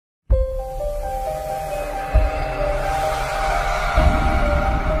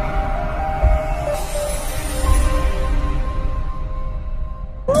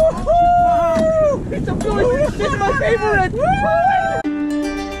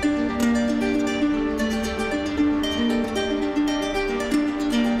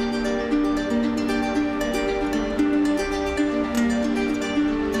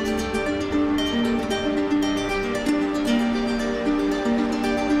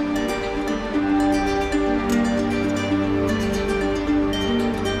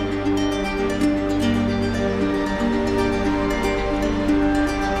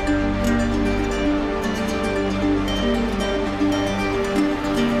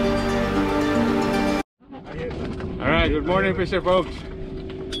Alright, good morning fisher folks.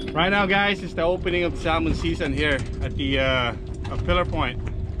 Right now guys, it's the opening of the salmon season here at the Pillar Point.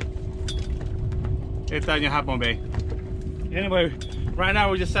 It's on your Hapon Bay. Anyway, right now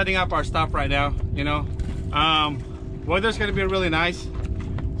we're just setting up our stuff right now, you know. Weather's gonna be really nice.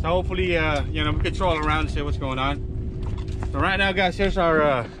 So hopefully you know, we can troll around and see what's going on. So right now guys, here's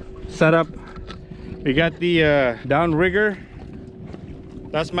our setup. We got the down rigger.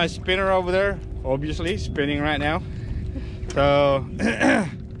 That's my spinner over there, obviously spinning right now. So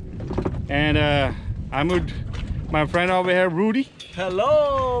and I'm with my friend over here, Rudy.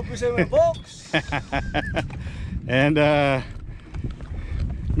 Hello, fisherman folks. And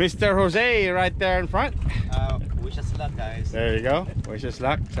Mr. Jose right there in front. Wish us luck, guys. There you go. Wish us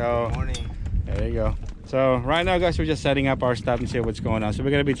luck. So good morning. There you go. So right now guys, we're just setting up our stuff and see what's going on. So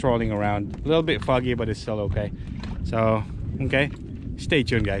we're gonna be trolling around. A little bit foggy, but it's still okay. So okay, stay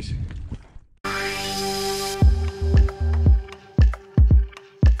tuned guys.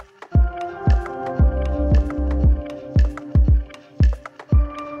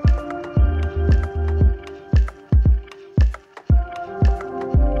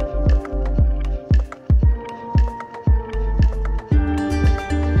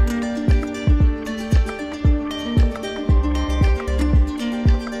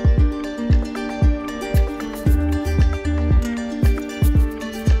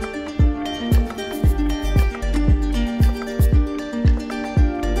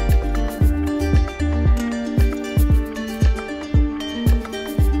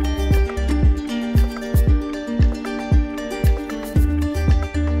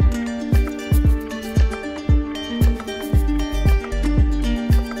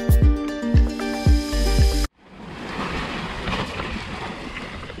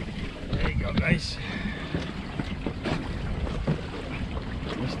 Guys,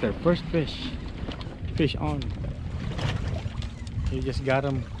 Mr. First fish on. You just got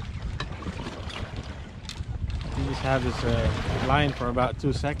him. You just have this line for about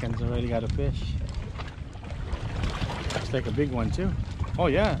 2 seconds, already got a fish. Looks like a big one too. Oh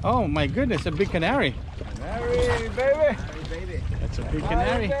yeah, oh my goodness, a big canary. Canary, baby. That's a big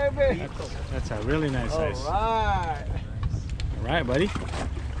canary. Baby. That's a really nice size. Alright. Alright buddy.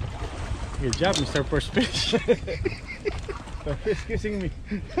 Good job, Mr. First Fish. The fish kissing me.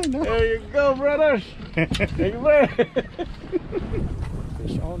 No. There you go, brothers. Thank you, brother.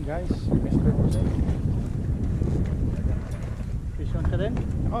 Fish on, guys. Mr. Jose. Fish on ka rin?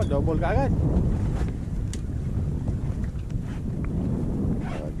 Oh, double ka agad.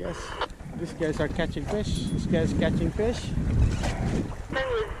 I guess these guys are catching fish. This guy's catching fish.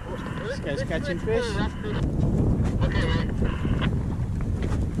 This guy's catching fish.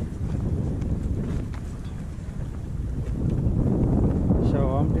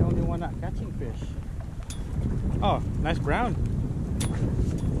 I'm the only one not catching fish. Oh, nice brown.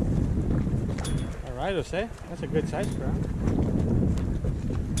 Alright, Jose. That's a good size brown.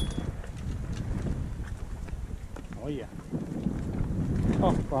 Oh yeah.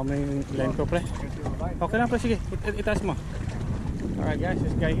 Oh, paming Lingcod pre. Okay na pre, sige. Itaas mo. Alright guys,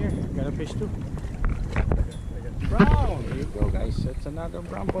 this guy here got a fish too. Brown. There you go guys. That's another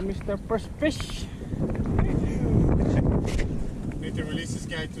brown for Mr. First Fish. Need to release this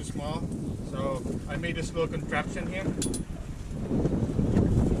guy too small, so I made this little contraption here.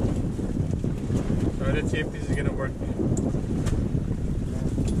 So let's see if this is gonna work.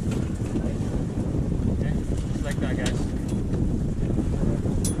 Okay, just like that guys.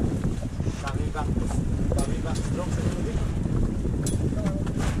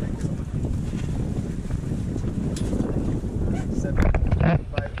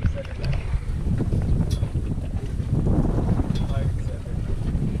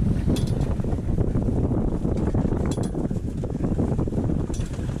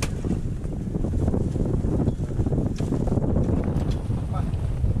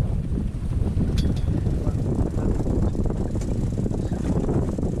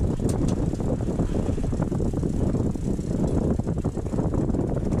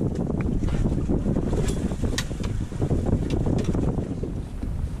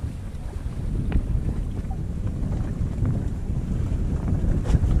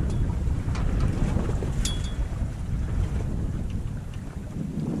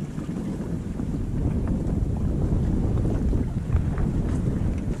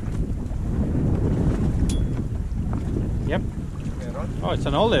 Yep. Oh, it's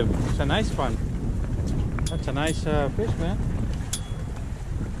an olive. It's a nice one. That's a nice fish, man.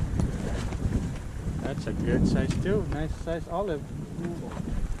 That's a good size too. Nice size olive.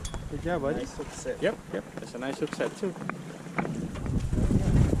 Good job, buddy. Nice hook set. Yep, yep. That's a nice hook set too.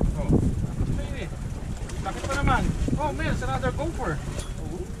 Oh. Baby, bakit pa naman? Oh man, it's another gopher.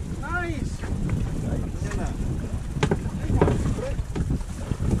 Nice. Yan na.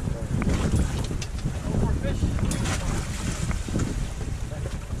 Gopher fish.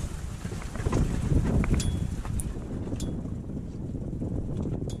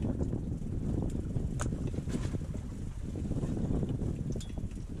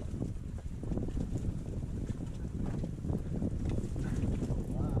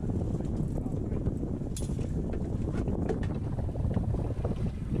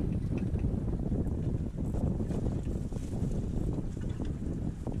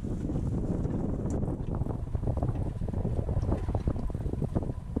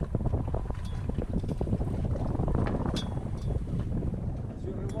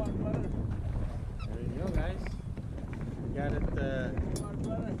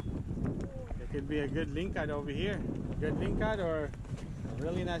 Could be a good lingcod over here. Good lingcod or a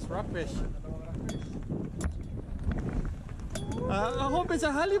really nice rockfish. I hope it's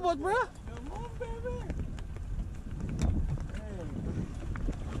a halibut, bro. Come on, baby.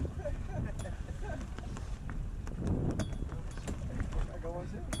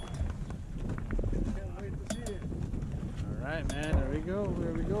 Can't wait to see it. All right, man. There we go.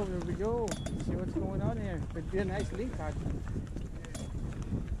 There we go. There we go. Let's see what's going on here. Could be a nice lingcod.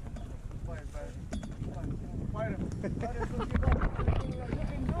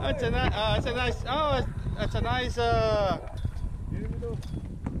 That's a nice. Oh, that's a nice. Okay,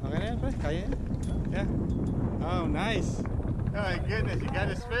 na yan, pre? Kaya yan? Yeah. Oh, nice. Oh my goodness, you got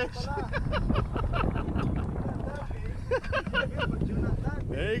his fish.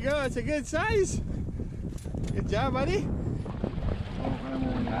 There you go. It's a good size. Good job, buddy.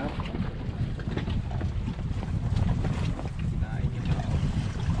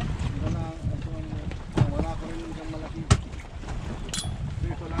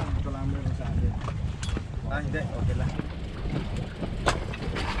 Hindi, okay lang.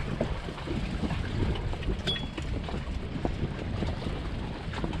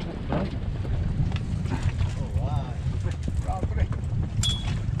 Oh, wow. Grabe.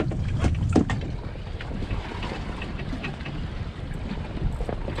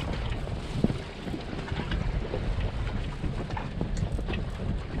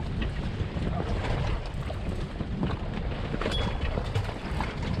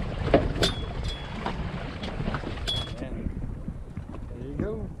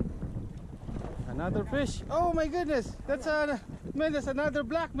 Another fish. Oh my goodness. That's man, that's another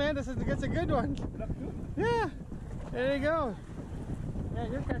black, man. That's a good one. Yeah. There you go. Yeah,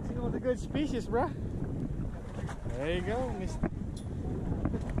 you're catching all the good species, bro. There you go,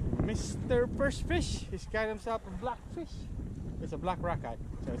 Mr. First Fish. He's got himself a black fish. It's a black rockeye,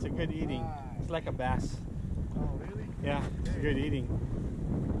 so it's a good eating. It's like a bass. Oh, really? Yeah, it's good eating.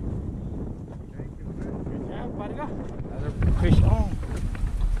 Thank you, Good job, buddy. Another fish on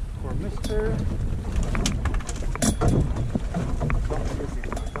for Mr.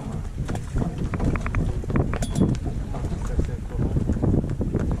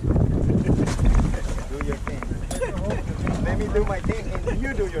 Do your thing. Let me do my thing and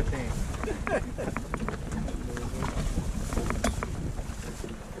you do your thing.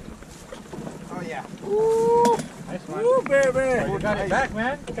 Oh yeah. Woo! Nice one. Woo, baby! You got it back,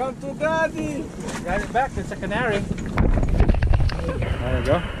 man. Come to daddy! Got it back. It's a canary. There you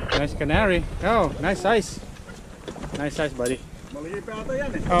go. Nice canary. Oh, nice size. Nice size, buddy. Malaki pa ata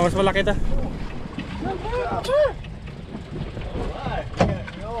yan eh. Oh, mas malaki ito. Alright. Yeah,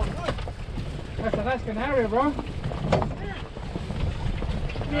 you're all good. That's a nice canary, bro.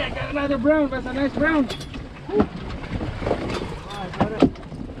 Yeah, I got another brown. That's a nice brown. Alright, brother.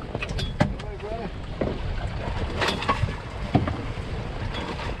 Alright, brother.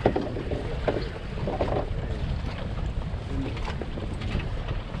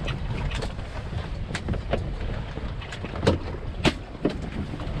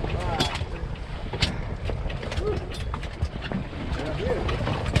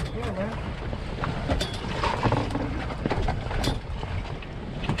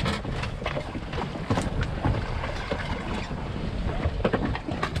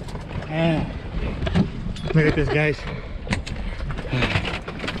 Look at this, guys.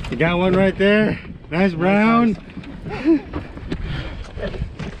 You got one right there. Nice brown.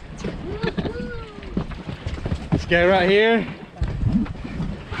 This guy right here.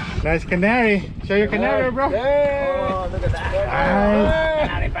 Nice canary. Show your canary, bro. Oh, look at that.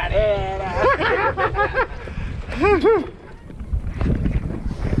 Nice.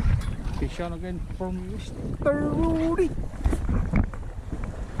 Fish on again from Mr. Rudy.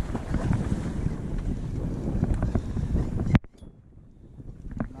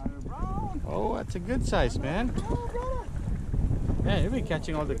 Oh, that's a good size, man. Yeah, you've been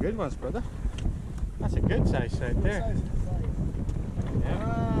catching all the good ones, brother. That's a good size right there.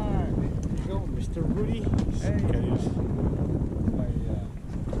 Yeah. There you go, Mr. Rudy. Hey. Got his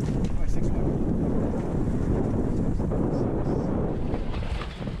My 6-1.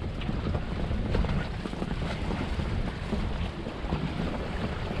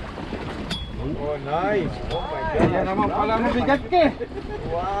 Oh, nice. Oh my Kaya God. naman pala mabigat ka eh.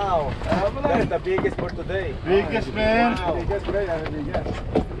 Wow. That's the biggest for today. Biggest, man. Wow. Biggest, bro. That's the biggest.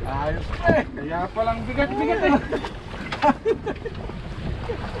 Ayos pa eh. Kaya palang bigat-bigat eh.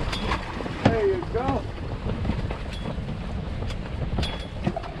 There you go.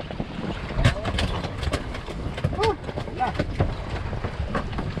 Oh, yeah.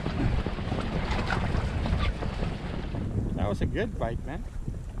 That was a good bite, man.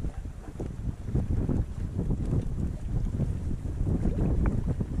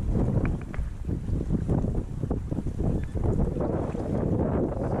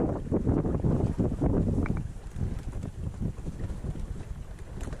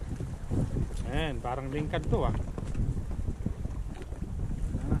 Ayan, parang lingcod to ah.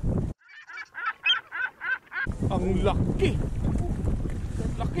 Ang laki!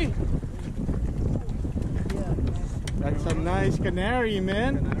 Ang laki! That's a nice canary,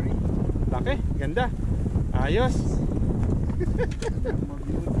 man. Laki, ganda. Ayos.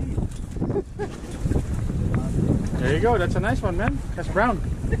 There you go, that's a nice one, man. That's brown.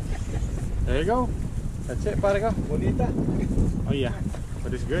 There you go. That's it, pare ko. Bonita. Oh yeah,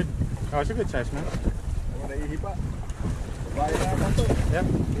 but it's good. Oh, it's a good size, man. Ako naihipa. Bahay na ako to. Yep.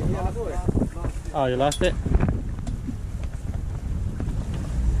 Hiniyan ako eh. Oh, you lost it?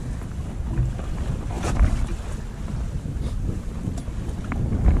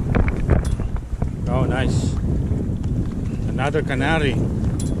 Oh, nice. Another canary.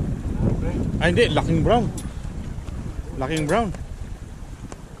 Ay, hindi. Laking brown. Laking brown.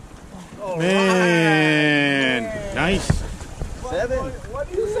 Oh, Man. Nice. 7.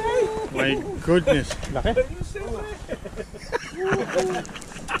 What do you say? My goodness. Laki. What do you say?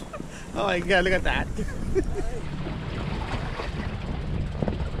 Oh my God, look at that.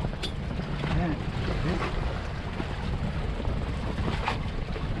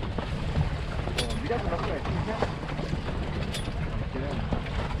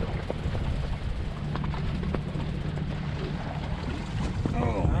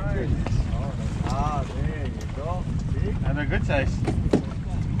 Oh, Nice. Ah, there you go. See? another good size.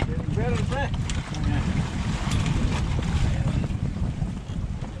 Getting better, man.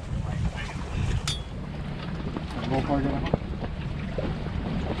 Go for it.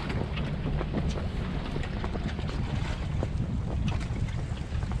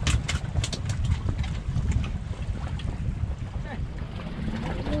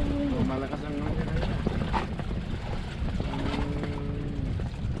 Malakas ang mga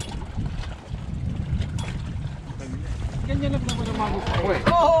Ganyan lang naman ang mga gusto ko eh.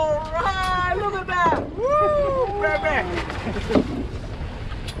 Alright, look at that! Woo, baby!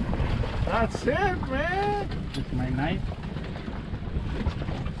 That's it, man. With my knife.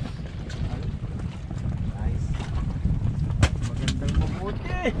 Nice. Magandang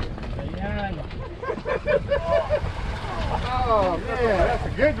mabuti. Ayan. Oh, man, that's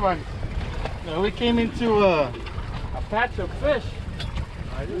a good one. Now we came into a patch of fish.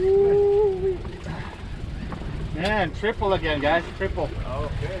 Woo. Man, triple again, guys. Triple.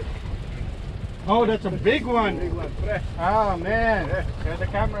 Okay. Oh, that's a big one. Big one, fresh. Oh, man. Got the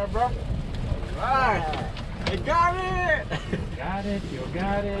camera, bro. Alright. I got it! Got it. You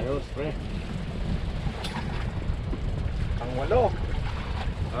got it. Ayos, pre. Ang walo.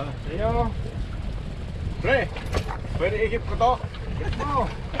 Sa'yo. Pre, pwede ikip ko to? Oh.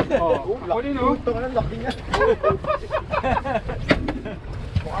 Oh, ako din, oh. Ito ka ng laki niya.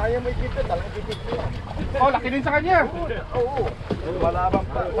 Kung ayaw mo ikip ko, talagang ikip ko yan. Oh, laki din sa kanya. Oo. Malabang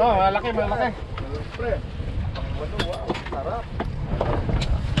pa. Oh, malaki, malaki. Pre, ang walo, wow. Sarap.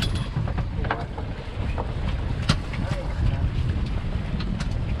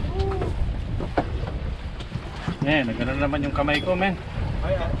 Yan, nagkaroon naman yung kamay ko, men.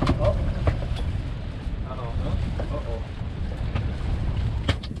 Ay, oh. Oo.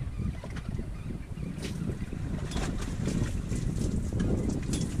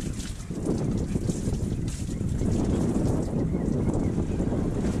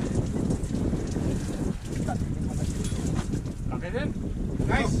 Okay din.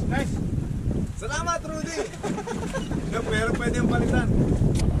 Nice, nice. Salamat, Rudy! Pero pwede yung palitan.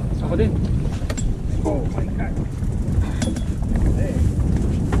 Ako din. Oh my God. Hey.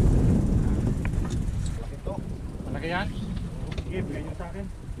 Laki to. Malaki yan? Sige, bigay nyo sa akin.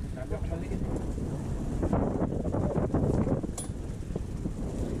 Sabi ako maliit.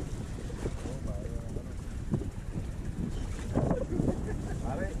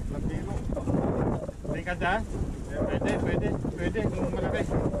 Ganda? Pwede. Kung malaki.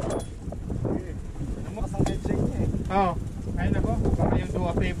 Ano mo kasang head shake niya eh. Oo. Ayun ako. Baka yung do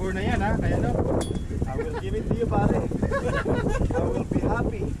a favor na yan ha. Kaya no? I will give it to you, pare. I will be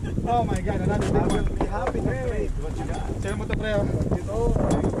happy. Oh my God. Another I big will one. be happy to trade what you got. Sino mo ito pre? Oh. Oh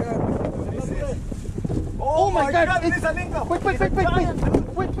my God. This is... Oh my God. This is a Lingcod. Wait. It's a giant, dude.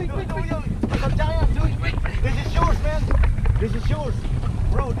 Wait. It's a giant, dude. This is yours, man. This is yours.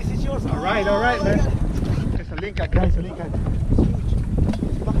 Bro, this is yours. All right, man. It's a Lingcod, guys. A Lingcod. It's huge.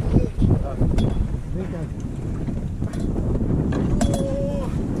 It's fucking huge. Lingcod.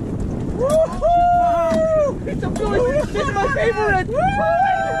 Woohoo! It's a blue. It's my favorite.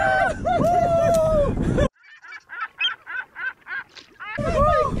 Oh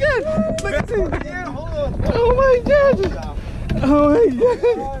my God! Look at this. Yeah, hold on. Oh my God! Oh my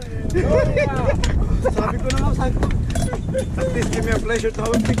God! Sabi ko na nga, sabi ko. At least give me a pleasure to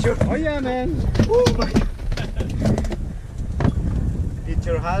have a picture. Oh yeah, man. Oh my God.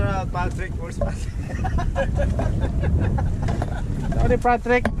 Picture Hara, Patrick, where's Patrick? Sorry,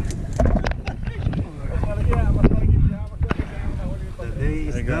 Patrick. The day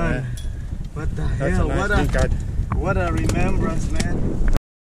is There you go, done. man. What the That's hell? a nice Lingcod. What a remembrance, man.